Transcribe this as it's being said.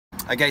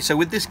Okay, so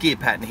with this gear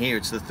pattern here,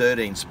 it's the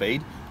 13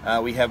 speed.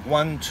 We have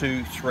 1,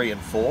 2, 3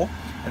 and 4,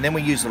 and then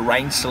we use the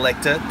range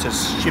selector to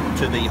shift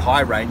to the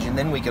high range, and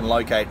then we can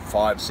locate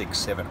 5, 6,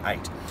 7, 8.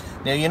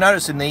 Now you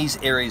notice in these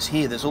areas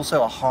here there's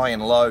also a high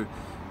and low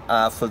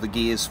for the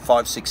gears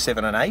 5, 6,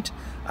 7 and 8.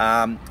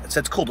 So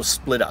it's called a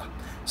splitter.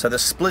 So the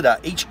splitter,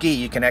 each gear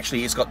you can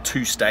actually, it's got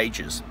 2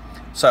 stages.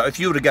 So if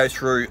you were to go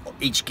through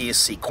each gear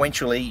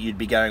sequentially, you'd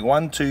be going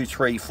 1, 2,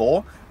 3,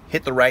 4,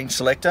 hit the range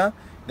selector,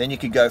 then you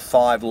could go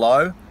 5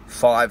 low,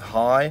 5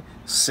 high,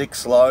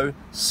 6 low,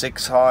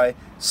 6 high,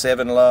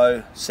 7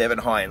 low, 7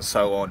 high, and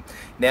so on.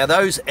 Now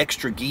those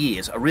extra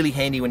gears are really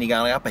handy when you're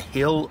going up a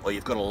hill or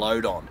you've got a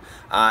load on.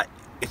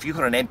 If you've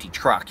got an empty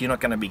truck, you're not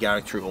going to be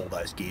going through all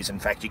those gears. In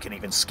fact, you can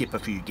even skip a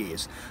few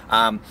gears.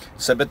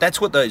 But that's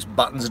what those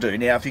buttons do.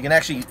 Now, if you can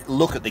actually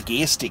look at the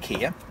gear stick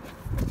here,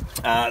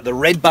 the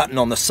red button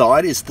on the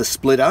side is the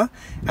splitter,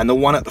 and the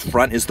one at the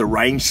front is the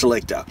range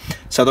selector.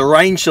 So the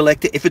range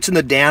selector, if it's in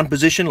the down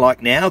position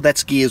like now,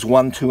 that's gears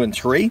 1, 2 and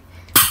 3.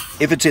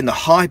 If it's in the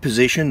high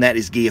position, that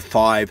is gear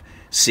 5,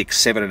 6,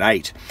 7 and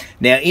 8.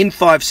 Now in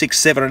 5, 6,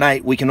 7 and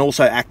 8 we can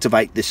also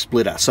activate this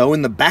splitter. So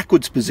in the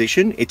backwards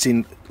position it's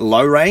in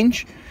low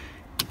range,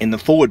 in the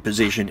forward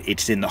position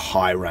it's in the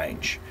high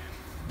range.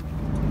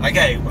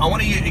 Okay, I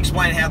want to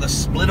explain how the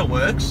splitter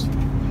works.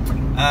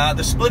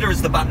 The splitter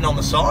is the button on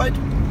the side.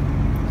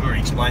 I've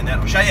already explained that.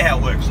 I'll show you how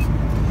it works.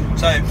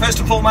 So first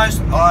and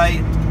foremost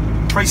I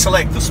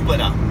pre-select the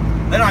splitter.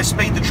 Then I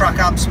speed the truck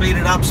up, speed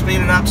it up,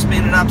 speed it up,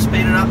 speed it up,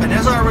 speed it up, and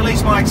as I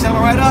release my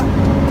accelerator,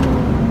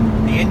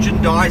 the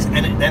engine dies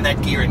and then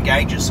that gear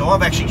engages. So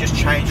I've actually just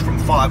changed from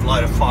 5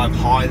 low to 5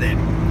 high then.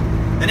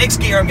 The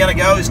next gear I'm going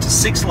to go is to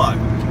 6 low.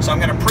 So I'm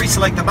going to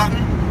pre-select the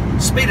button,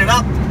 speed it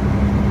up,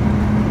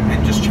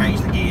 and just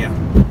change the gear.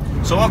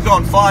 So I've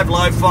gone 5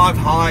 low, 5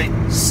 high,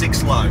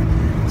 6 low.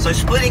 So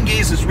splitting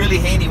gears is really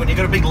handy when you've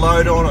got a big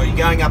load on or you're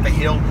going up a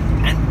hill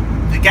and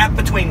the gap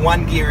between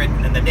one gear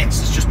and the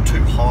next is just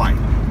too high.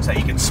 So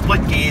you can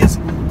split gears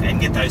and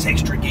get those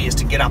extra gears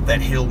to get up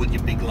that hill with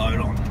your big load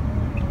on.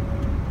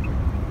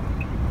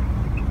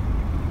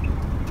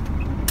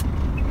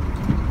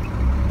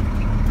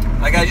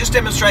 Okay, just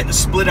demonstrate the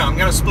splitter. I'm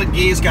going to split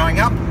gears going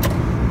up.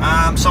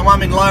 So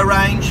I'm in low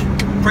range,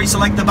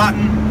 pre-select the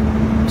button,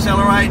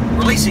 accelerate,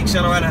 release the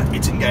accelerator,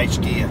 it's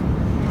engaged gear.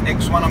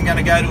 Next one I'm going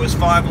to go to is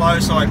 5 low,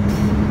 so I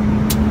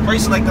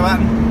pre-select the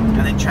button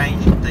and then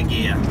change the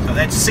gear. So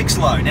that's 6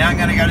 low. Now I'm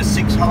going to go to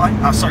 6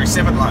 high,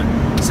 7 low,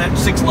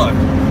 6 low.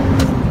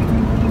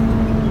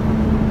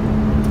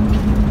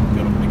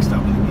 Got it mixed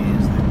up with the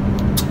gears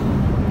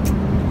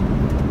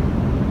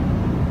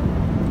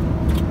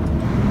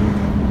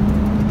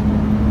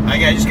there.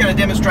 Okay, just going to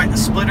demonstrate the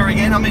splitter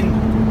again. I'm in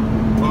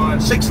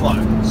 6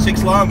 low.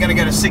 6 low, I'm going to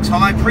go to 6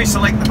 high,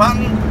 pre-select the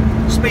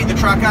button, speed the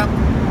truck up,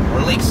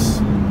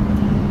 release.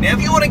 Now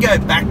if you want to go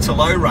back to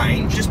low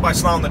range, just by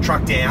slowing the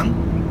truck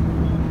down,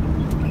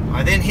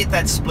 I then hit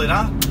that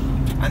splitter,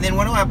 and then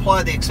when I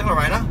apply the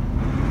accelerator,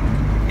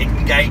 it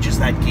engages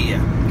that gear.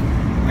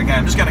 Okay,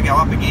 I'm just going to go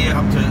up a gear,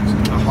 up to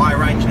a high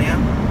range now.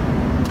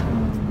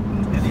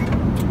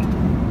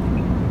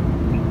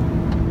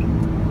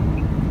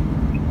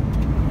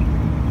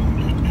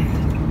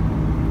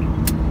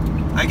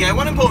 Okay,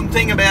 one important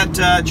thing about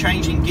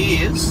changing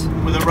gears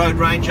with a Road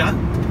Ranger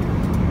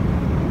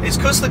is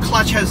because the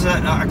clutch has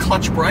a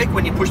clutch brake.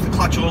 When you push the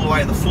clutch all the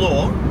way to the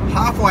floor,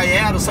 halfway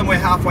out or somewhere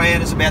halfway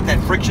out is about that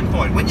friction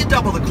point. When you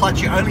double the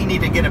clutch, you only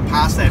need to get it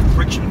past that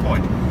friction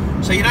point.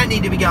 So you don't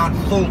need to be going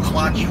full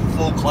clutch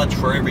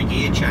for every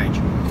gear change.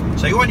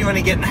 So what you want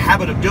to get in the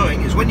habit of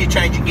doing is when you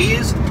change your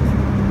gears,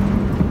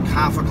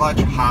 half a clutch,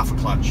 half a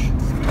clutch.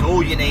 It's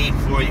all you need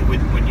for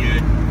when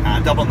you're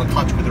doubling the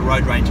clutch with a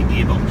Road Ranger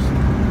gearbox.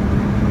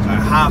 So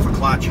half a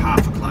clutch,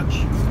 half a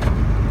clutch.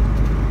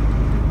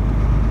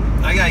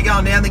 Okay,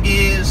 going down the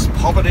gears,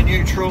 pop it in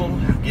neutral,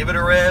 give it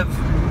a rev,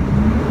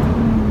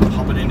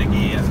 pop it into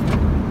gear.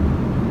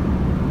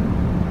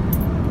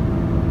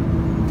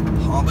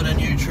 Pop it in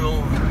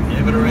neutral,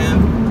 give it a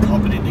rev,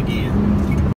 pop it